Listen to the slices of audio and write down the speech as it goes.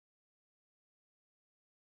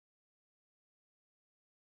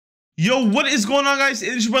Yo, what is going on, guys?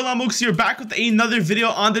 It is your boy Lamux here, back with another video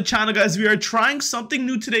on the channel, guys. We are trying something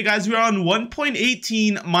new today, guys. We are on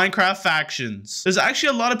 1.18 Minecraft factions. There's actually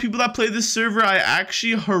a lot of people that play this server.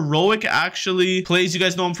 Heroic actually plays. You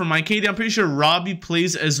guys know him from my KD. I'm pretty sure Robbie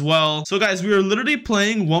plays as well. So, guys, we are literally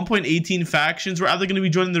playing 1.18 factions. We're either going to be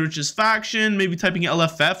joining the richest faction, maybe typing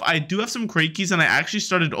LFF. I do have some crate keys, and I actually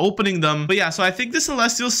started opening them. But yeah, so I think the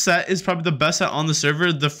Celestial set is probably the best set on the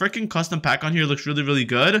server. The freaking custom pack on here looks really, really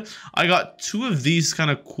good. I got two of these, kind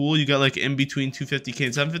of cool. You got like in between 250k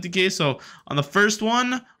and 750k. So on the first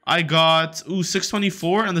one I got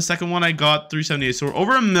 624, and the second one I got 378. So we're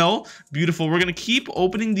over a mil. Beautiful. We're gonna keep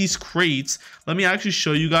opening these crates. Let me actually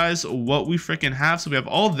show you guys what we freaking have. So we have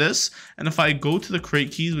all this, and if I go to the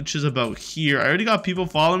crate keys, which is about here, I already got people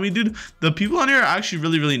following me, dude. The people on here are actually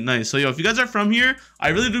really, really nice. So yo, if you guys are from here, I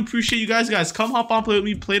really do appreciate you guys. Come hop on, play with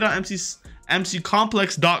me.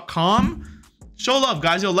 Play.mccomplex.com. Show love,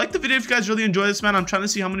 guys. Yo, like the video if you guys really enjoy this, man. I'm trying to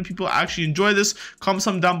see how many people actually enjoy this. Comment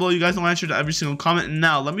something down below. You guys know I answer to every single comment. And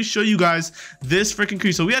now let me show you guys this freaking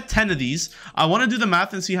crew. So we had 10 of these. I want to do the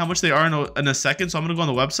math and see how much they are in a second. So I'm gonna go on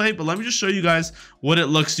the website, but let me just show you guys what it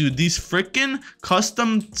looks, dude. These freaking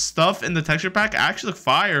custom stuff in the texture pack actually look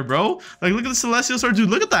fire, bro. Like, look at the Celestial sword, dude.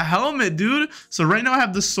 Look at the helmet, dude. So right now I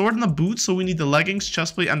have the sword and the boots. So we need the leggings,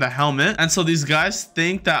 chestplate, and the helmet. And so these guys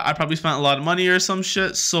think that I probably spent a lot of money or some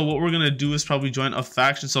shit. So what we're gonna do is probably join a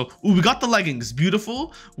faction. So we got the leggings,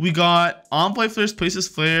 beautiful. We got envoy flares, places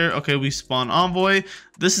flare. Okay, we spawn envoy.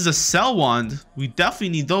 This is a cell wand, we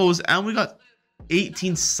definitely need those. And we got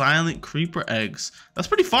 18 silent creeper eggs. That's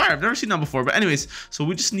pretty fire. I've never seen that before. But anyways, so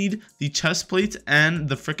we just need the chest plate and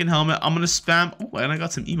the freaking helmet. I'm gonna spam. Oh, and I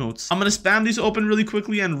got some emotes. I'm gonna spam these open really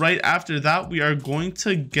quickly, and right after that we are going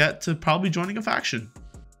to get to probably joining a faction.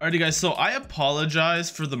 Alrighty, guys, so I apologize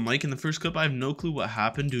for the mic in the first clip. I have no clue what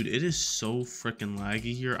happened, dude. It is so freaking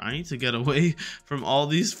laggy here. I need to get away from all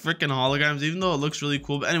these freaking holograms, even though it looks really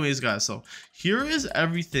cool. But anyways, guys, so here is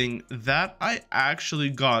everything that I actually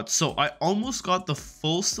got. So I almost got the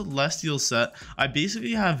full Celestial set. I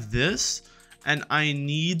basically have this, and I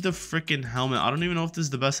need the freaking helmet. I don't even know if this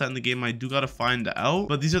is the best set in the game. I do gotta find out.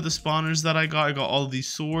 But these are the spawners that I got. I got all of these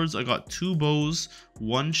swords. I got 2 bows,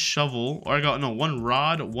 1 shovel, or I got, no, 1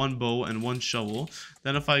 rod, 1 bow, and 1 shovel.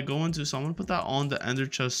 Then if I go into, so I'm gonna put that on the ender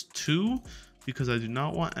chest too, because I do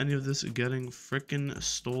not want any of this getting freaking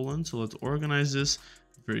stolen. So let's organize this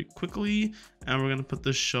very quickly, and we're gonna put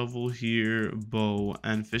the shovel here, bow,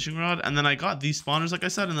 and fishing rod. And then I got these spawners, like I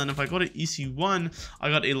said. And then if I go to EC1, I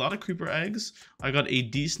got a lot of creeper eggs. I got a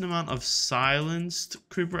decent amount of silenced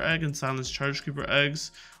creeper egg and silenced charged creeper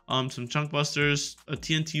eggs, some chunk busters, a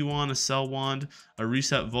TNT wand, a cell wand, a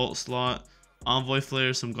reset vault slot, envoy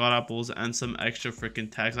flares, some god apples, and some extra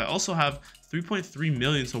freaking tags. I also have 3.3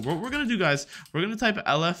 million. So what we're gonna do, guys, we're gonna type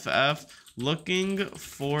LFF looking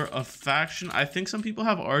for a faction. I think some people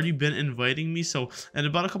have already been inviting me, so in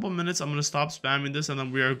about a couple minutes I'm gonna stop spamming this, and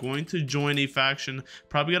then we are going to join a faction,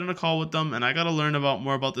 probably get on a call with them. And I gotta learn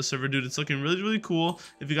more about the server, dude. It's looking really, really cool.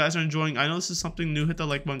 If you guys are enjoying, I know this is something new, hit the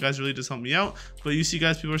like button, guys. Really does help me out. But you see,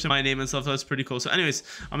 guys, people are saying my name and stuff. That's pretty cool. So anyways,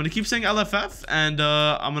 I'm gonna keep saying LFF, and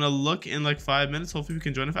I'm gonna look in like 5 minutes. Hopefully we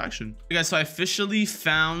can join a faction. Okay, guys, so I officially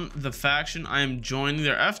found the faction. I am joining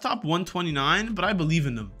their F-top 129, but I believe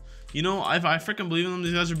in them. You know, I freaking believe in them.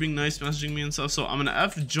 These guys are being nice, messaging me and stuff. So I'm gonna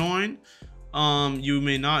F join. You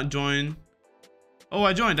may not join. Oh,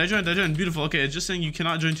 I joined. Beautiful. Okay, it's just saying you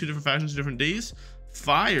cannot join 2 different factions, different days.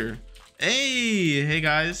 Fire. Hey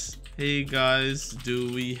guys. Hey guys,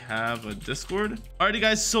 do we have a Discord? Alrighty,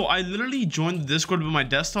 guys, so I literally joined the Discord, but my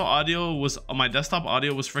desktop audio was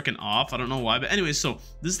freaking off. I don't know why, but anyways, so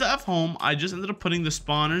this is the F home. I just ended up putting the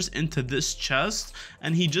spawners into this chest,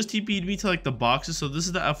 and he just TP'd me to like the boxes. So this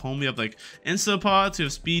is the F home. We have like insta pots, we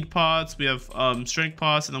have speed pots, we have strength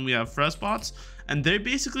pots, and then we have fresh pots. And they're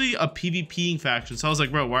basically a PvPing faction. So I was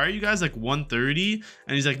like, bro, why are you guys like 130?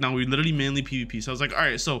 And he's like, no, we literally mainly PvP. So I was like, all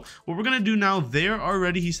right, so what we're gonna do now, they're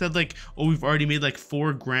already, he said like, oh, we've already made like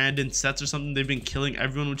 4 grand in sets or something. They've been killing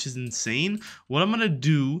everyone, which is insane. What I'm gonna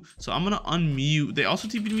do, so I'm gonna unmute. They also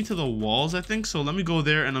TP'd me to the walls, I think. So let me go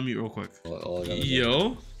there and unmute real quick.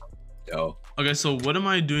 Yo. Okay, so what am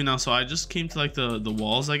I doing now? So I just came to like the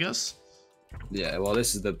walls, I guess. Yeah, well,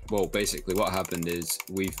 this is basically what happened is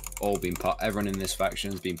we've all been everyone in this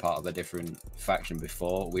faction has been part of a different faction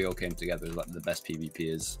before. We all came together as like the best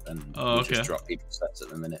PvPers, and we just dropped people's sets at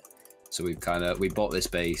the minute. So we bought this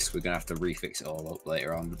base. We're gonna have to refix it all up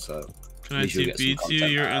later on. So can I TP to you?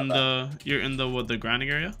 You're in the what, the grinding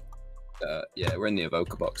area? Yeah, we're in the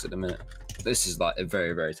evoker box at the minute. This is like a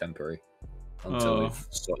very, very temporary until we've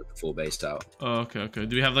sorted the full base out. Oh, okay.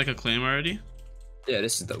 Do we have like a claim already? Yeah,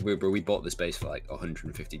 this is we bought this base for like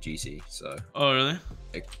 150 GC, so. Oh really?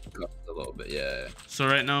 It cost a little bit, yeah. So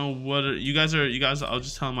right now, what are you guys? I'll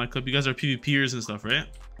just tell my clip. You guys are PvPers and stuff, right?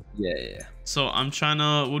 Yeah. So I'm trying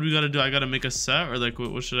to. What do we gotta do? I gotta make a set, or like,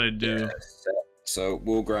 what should I do? Yeah, so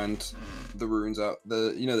we'll grind the runes out.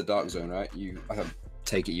 The dark zone, right? I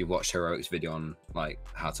take it you've watched Heroic's video on like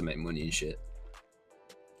how to make money and shit.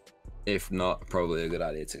 If not, probably a good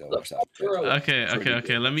idea to go watch that.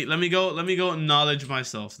 Okay. Let me go knowledge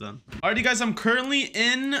myself then. Alrighty guys, I'm currently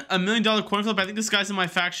in $1 million coin flip. I think this guy's in my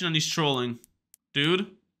faction and he's trolling. Dude,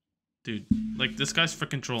 like this guy's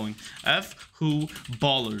freaking trolling. Who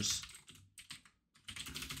ballers.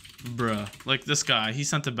 Bruh, like this guy, he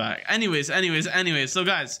sent it back. Anyways, so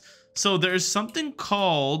guys, so there's something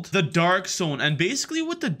called the dark zone, and basically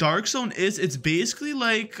what the dark zone is, it's basically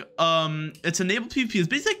like it's enabled PvP. It's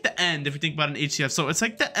basically like the end if you think about an HCF. So it's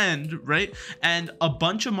like the end, right? And a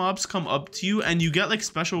bunch of mobs come up to you and you get like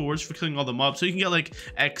special rewards for killing all the mobs. So you can get like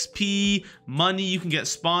XP, money, you can get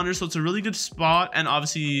spawners. So it's a really good spot, and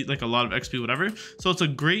obviously like a lot of XP, whatever. So it's a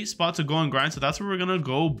great spot to go and grind. So that's where we're gonna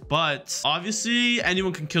go, but obviously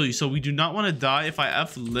anyone can kill you, so we do not want to die. If I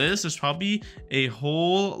F list, there's probably a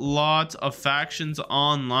whole lot of factions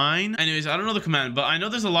online. Anyways, I don't know the command, but I know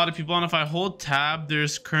there's a lot of people on. If I hold tab,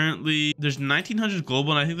 there's 1900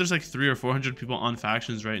 global, and I think there's like 300 or 400 people on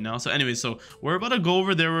factions right now. So anyways, so we're about to go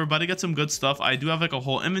over there. We're about to get some good stuff. I do have like a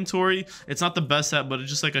whole inventory. It's not the best set, but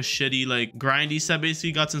it's just like a shitty like grindy set.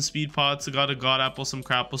 Basically got some speed pots, got a god apple, some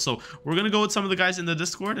crapple. So we're gonna go with some of the guys in the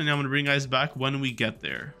Discord, and I'm gonna bring you guys back when we get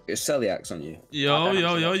there. It's Celiacs on you. Yo,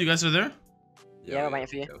 you guys are there? Yeah, we're waiting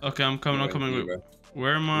for you. Okay, I'm coming.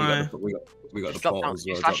 Where am I? We got the portals.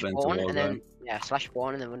 Slash spawn and then slash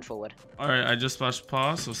spawn and then run forward. All right, I just flashed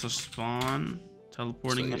pause, so slash spawn,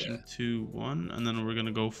 teleporting to 1, and then we're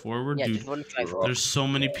gonna go forward. Yeah, dude, there's so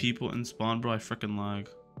many people in spawn, bro. I freaking lag.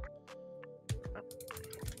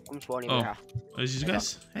 I'm spawning. Oh, is you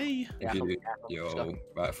guys? Hey. Yeah, yo,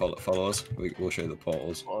 right, follow us. We'll show you the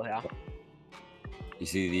portals. Oh yeah. You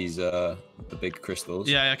see these the big crystals?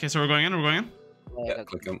 Yeah. Okay, so we're going in. Yeah,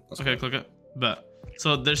 click them. Okay, click it. Bet.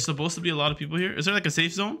 So there's supposed to be a lot of people here. Is there like a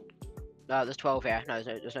safe zone? No, there's 12 here. No,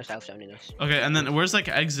 there's no safe zone in this. Okay, and then where's like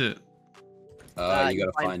exit? You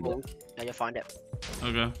gotta find it. Yeah, you'll find it.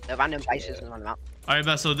 Okay. There are random places on the map. All right,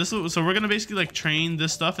 bet. So we're gonna basically like train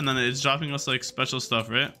this stuff, and then it's dropping us like special stuff,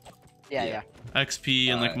 right? Yeah. XP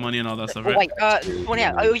and like money and all that stuff, right? Oh wait, one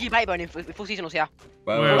here. Oh, you play bone in full seasonals here.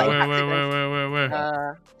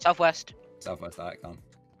 Where? Southwest. Southwest, alright, come.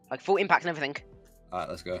 Like full impact and everything. Alright,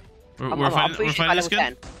 let's go. We're fighting this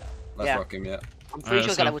kid? Let's rock him, yeah. I'm pretty sure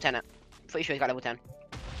he's got level 10 it. Pretty sure he's got level 10.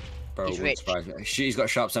 Bro, he's rich. He's got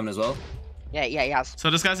sharp 7 as well. Yeah, he has. So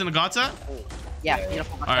this guy's in the god set? Yeah.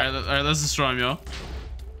 Alright, let's destroy him, yo.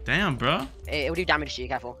 Damn, bro. It will do damage to you,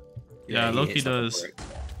 careful. Yeah, Loki does.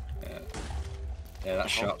 Yeah,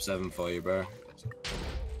 that's sharp 7 for you, bro.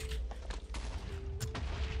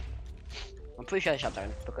 I'm pretty sure it's sharp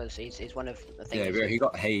 7 because he's one of the things. Yeah, bro, he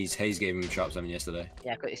got Haze. Haze gave him sharp 7 yesterday.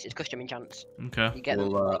 Yeah, it's custom enchants. Okay. You get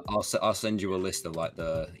I'll send you a list of like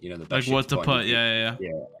the best like what to put. Yeah.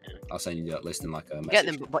 Yeah, I'll send you that list in like a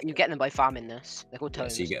message. You get them by farming this. They're called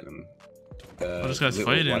tones. So you get them. This guy's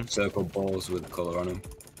fighting. White circle balls with colour on them.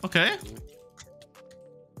 Okay.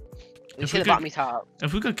 If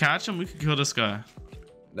we could catch him, we could kill this guy.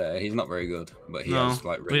 He's not very good, but he has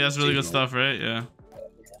like. But he has really good stuff, right? Yeah.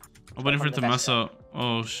 I'm waiting for it to mess up.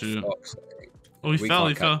 Oh shoot. Oh, he fell.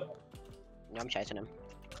 Yeah, I'm chasing him.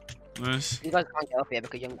 Nice. You guys can't get up here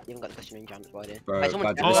because you haven't got the custom enchants, boy, dude.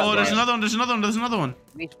 Oh, there's another one. There's another one.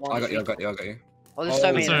 I got you. Oh, there's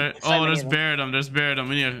so many. Oh, there's buried him.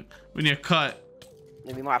 We need a cut.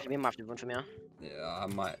 Yeah, we might have to run from here. Yeah, I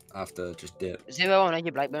might have to just dip. 0 on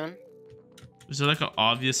your Blackburn. Is there like an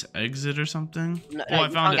obvious exit or something? No, I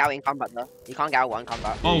found it. You can't get out in combat though. You can't get out in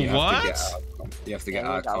combat. Oh, yeah, what? You have to get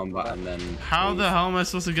out of combat and then. How the hell am I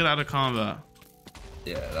supposed to get out of combat?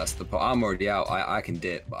 Yeah, that's the part. I'm already out. I can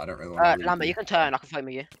dip, but I don't really want to. Lambert, you can turn. I can fight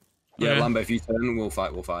with you. Yeah, okay. Lambert, if you turn, we'll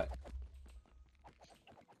fight.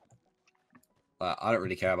 I don't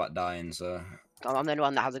really care about dying, so. I'm the only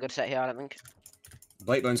one that has a good set here, I don't think.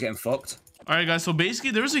 Blakeburne's getting fucked. Alright guys, so basically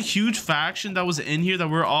there was a huge faction that was in here that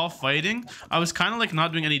we're all fighting. I was kind of like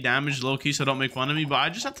not doing any damage low-key, so don't make fun of me, but I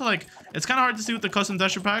just have to like, it's kind of hard to see with the custom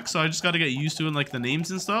texture pack, so I just got to get used to it, like the names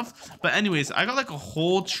and stuff. But anyways, I got like a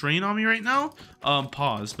whole train on me right now.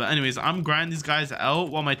 Pause. But anyways, I'm grinding these guys out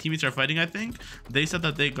while my teammates are fighting. I think they said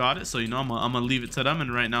that they got it, so you know I'm gonna leave it to them,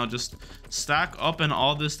 and right now just stack up and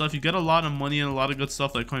all this stuff. You get a lot of money and a lot of good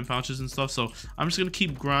stuff like coin pouches and stuff. So I'm just gonna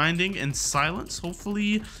keep grinding in silence.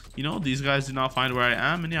 Hopefully, you know, these guys do not find where I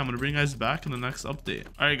am. And yeah, I'm gonna bring you guys back in the next update.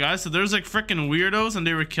 All right, guys. So there's like freaking weirdos and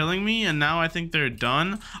they were killing me. And now I think they're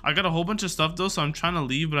done. I got a whole bunch of stuff though. So I'm trying to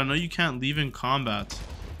leave, but I know you can't leave in combat.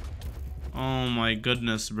 Oh my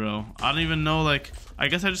goodness, bro. I don't even know. Like, I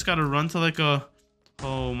guess I just gotta run to like a...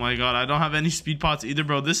 Oh my god, I don't have any speed pots either,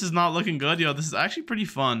 bro. This is not looking good. Yo, this is actually pretty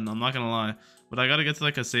fun. I'm not gonna lie. But I gotta get to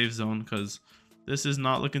like a safe zone because this is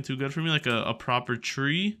not looking too good for me. Like a proper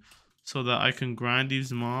tree so that I can grind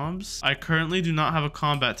these mobs. I currently do not have a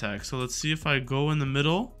combat tag. So let's see if I go in the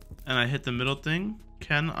middle and I hit the middle thing.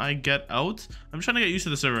 Can I get out? I'm trying to get used to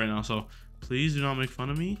the server right now. So please do not make fun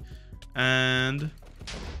of me. And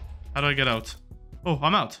how do I get out? Oh,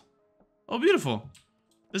 I'm out. Oh, beautiful.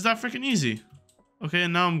 Is that freaking easy? Okay,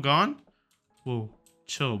 and now I'm gone. Whoa,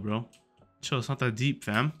 chill, bro. Chill, it's not that deep,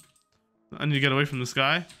 fam. I need to get away from this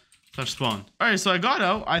guy. Touch spawn. All right, so I got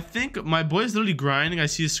out. I think my boy's literally grinding. I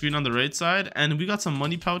see a screen on the right side, and we got some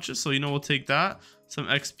money pouches, so you know we'll take that. Some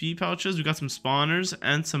XP pouches. We got some spawners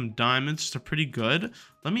and some diamonds, which are pretty good.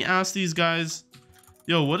 Let me ask these guys.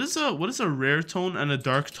 Yo, what is a rare tone and a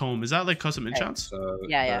dark tone? Is that like custom enchants? So,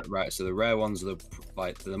 yeah. Right. So the rare ones are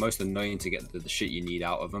they're the most annoying to get the shit you need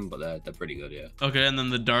out of them, but they're pretty good, yeah. Okay, and then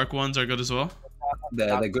the dark ones are good as well.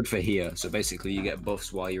 They're good for here. So basically, you get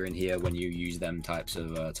buffs while you're in here when you use them types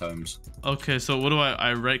of tomes. Okay, so what do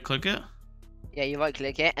I right click it? Yeah, you right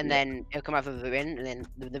click it, and then it'll come out of the ruin, and then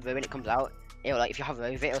the ruin it comes out. It'll like if you hover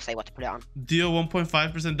over it, it'll say what to put it on. Deal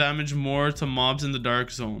 1.5% damage more to mobs in the dark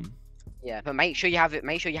zone. Yeah, but make sure you have it.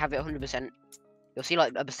 Make sure you have it 100%. You'll see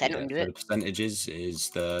like a percent under it. The percentages is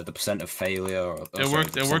the percent of failure. Or, it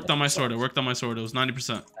worked. It worked on my sword. It worked on my sword. It was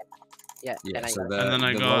 90%. Yeah. So and then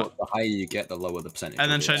I got the higher you get, the lower the percentage.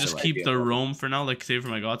 And then should I just keep the roam for now, like save for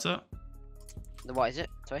my god set? The what is it?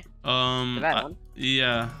 Sorry. The red one?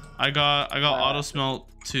 Yeah, I got auto smelt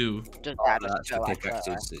 2. Just that's the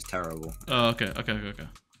pickaxe. It's terrible. Oh, okay.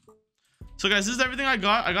 So guys, this is everything I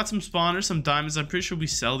got. I got some spawners, some diamonds. I'm pretty sure we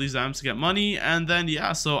sell these diamonds to get money. And then,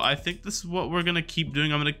 yeah, so I think this is what we're going to keep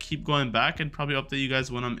doing. I'm going to keep going back and probably update you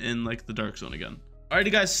guys when I'm in, like, the dark zone again. Alrighty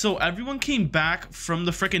guys, so everyone came back from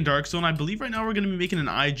the freaking dark zone. I believe right now we're going to be making an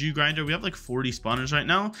IG grinder. We have like 40 spawners right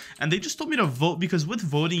now, and they just told me to vote because with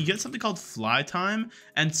voting you get something called fly time.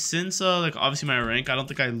 And since like obviously my rank, I don't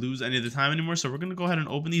think I lose any of the time anymore, so we're going to go ahead and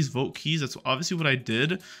open these vote keys. That's obviously what I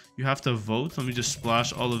did. You have to vote. Let me just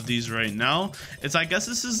splash all of these right now. I guess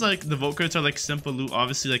this is like the vote crates are like simple loot,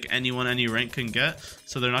 obviously like anyone any rank can get,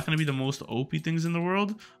 so they're not going to be the most OP things in the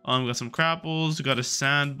world. We got some crapples, we got a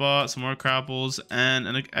sand bot, some more crapples, and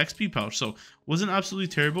an XP pouch. So wasn't absolutely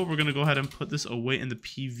terrible. We're gonna go ahead and put this away in the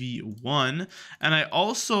PV1. And I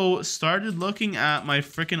also started looking at my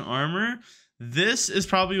freaking armor. This is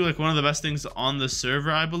probably like one of the best things on the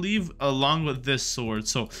server, I believe, along with this sword.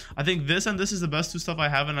 So I think this and this is the best two stuff I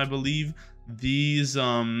have, and I believe these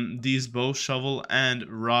bow, shovel, and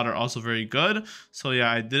rod are also very good. So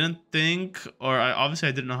yeah, I didn't think, or obviously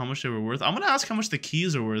I didn't know how much they were worth. I'm gonna ask how much the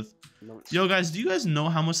keys are worth. Yo guys, do you guys know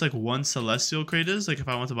how much like one celestial crate is? Like if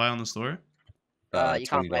I want to buy on the store? You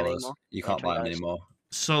can't buy them anymore. You can't buy them anymore.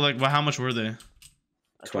 So like, well, how much were they?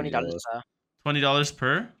 $20 per. $20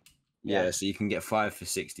 per? Yeah, so you can get 5 for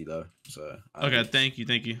 60 though. So okay, thank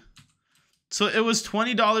you. So it was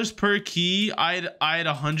 $20 per key. I had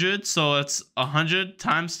 100, so it's 100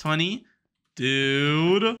 times 20.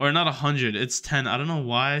 Dude, or not 100, it's 10. I don't know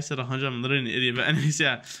why I said 100. I'm literally an idiot, but anyways,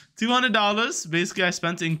 yeah, $200 basically I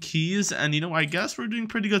spent in keys, and you know, I guess we're doing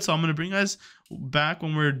pretty good. So I'm gonna bring you guys back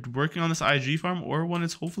when we're working on this IG farm, or when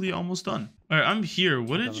it's hopefully almost done. All right, I'm here.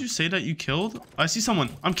 What did you say that you killed? I see someone.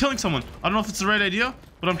 I'm killing someone. I don't know if it's the right idea,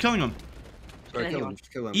 but I'm killing him. Sorry, kill him.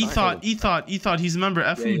 E-Thought, he's a member.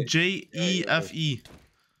 F-U-J-E-F-E.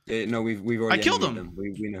 Yeah, no, we've already. I killed him.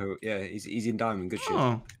 We know. Yeah, he's in diamond. Good shit.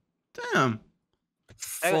 Oh, damn.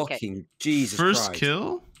 Fucking Jesus First Christ.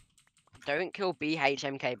 kill? Don't kill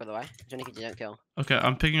BHMK, by the way. It's only if you don't kill. Okay,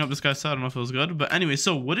 I'm picking up this guy's side. I don't know if it was good. But anyway,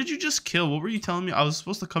 so what did you just kill? What were you telling me? I was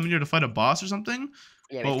supposed to come in here to fight a boss or something?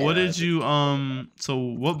 Yeah, but what did you, so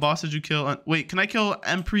what boss did you kill? Wait, can I kill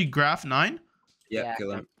Empre Graph 9? Yeah,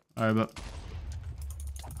 kill him. Alright, but.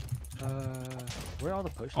 Where are all the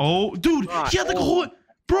potions? Oh, dude, he had like a whole.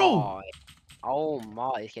 Bro! Oh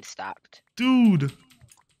my, this kid's stacked. Dude!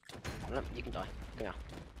 You can die. Come here.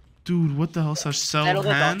 Dude, what the hell? Slash sell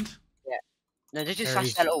hand? Yeah. No, just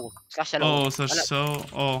slash sell all. Slash sell all. Oh, slash sell.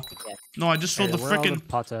 Oh. Yeah. No, I just sold the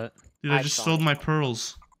freaking. Dude, I just sold my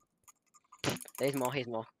pearls. There's more. Here's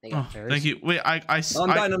more. There you go. Oh, thank you. Wait, I'm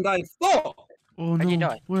dying. Oh! Oh no. Where'd you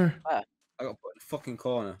die? Where? I got put in the fucking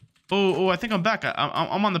corner. Oh, I think I'm back.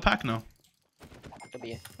 I'm on the pack now.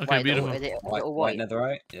 W. Okay, Wait, beautiful. Is it White all white?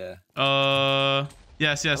 netherite? Yeah.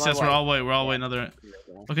 Yes. Am I We're all white? white. We're all white. Another.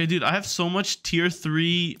 Okay, dude, I have so much tier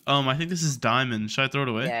 3. I think this is diamond. Should I throw it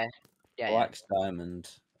away? Yeah. Yeah. Black's diamond.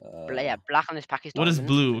 Yeah. Black on this pack is What is diamond.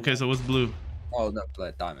 blue? Okay, so what's blue? Oh no,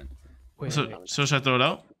 black diamond. Wait, So should I throw it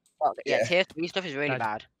out? Well, yeah, Yeah. tier 3 stuff is really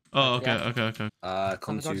bad. Oh, okay, Yeah. okay.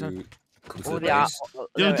 Come the dog, to All the the art. base.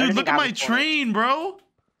 Yo, dude, look at my train, bro.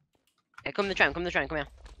 Hey, come to the train. Come here.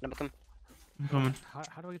 Number come. I'm coming.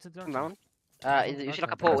 how do I get to the Come dark? round. You should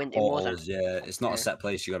like a portal in Warzone. Portals, yeah, it's not Yeah. a set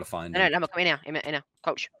place. You got to find No, it. come in here. In here.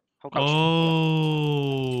 Coach. Hold coach.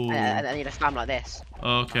 Oh. And then you just spam like this.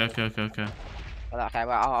 Okay. Okay,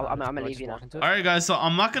 well, I'm gonna leave you now. All right, guys. So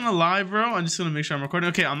I'm not gonna lie, bro. I'm just gonna make sure I'm recording.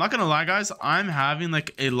 Okay, I'm not gonna lie, guys. I'm having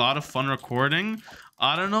like a lot of fun recording.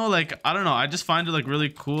 I don't know. I just find it like really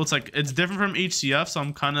cool. It's like it's different from HCF, so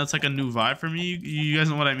it's like a new vibe for me. You guys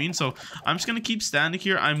know what I mean. So I'm just gonna keep standing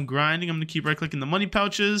here. I'm grinding. I'm gonna keep right clicking the money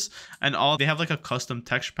pouches and all. They have like a custom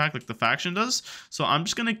texture pack like the faction does. So I'm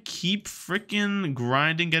just gonna keep freaking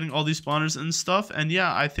grinding, getting all these spawners and stuff. And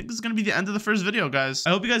yeah, I think this is gonna be the end of the first video, guys. I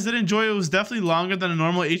hope you guys did enjoy. It was definitely longer than a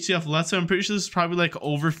normal HCF Let's Play. I'm pretty sure this is probably like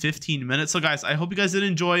over 15 minutes. So guys, I hope you guys did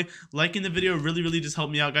enjoy. Liking the video really just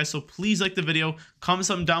helped me out, guys. So please like the video, comment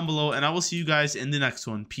something down below, and I will see you guys in the next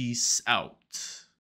one. Peace out.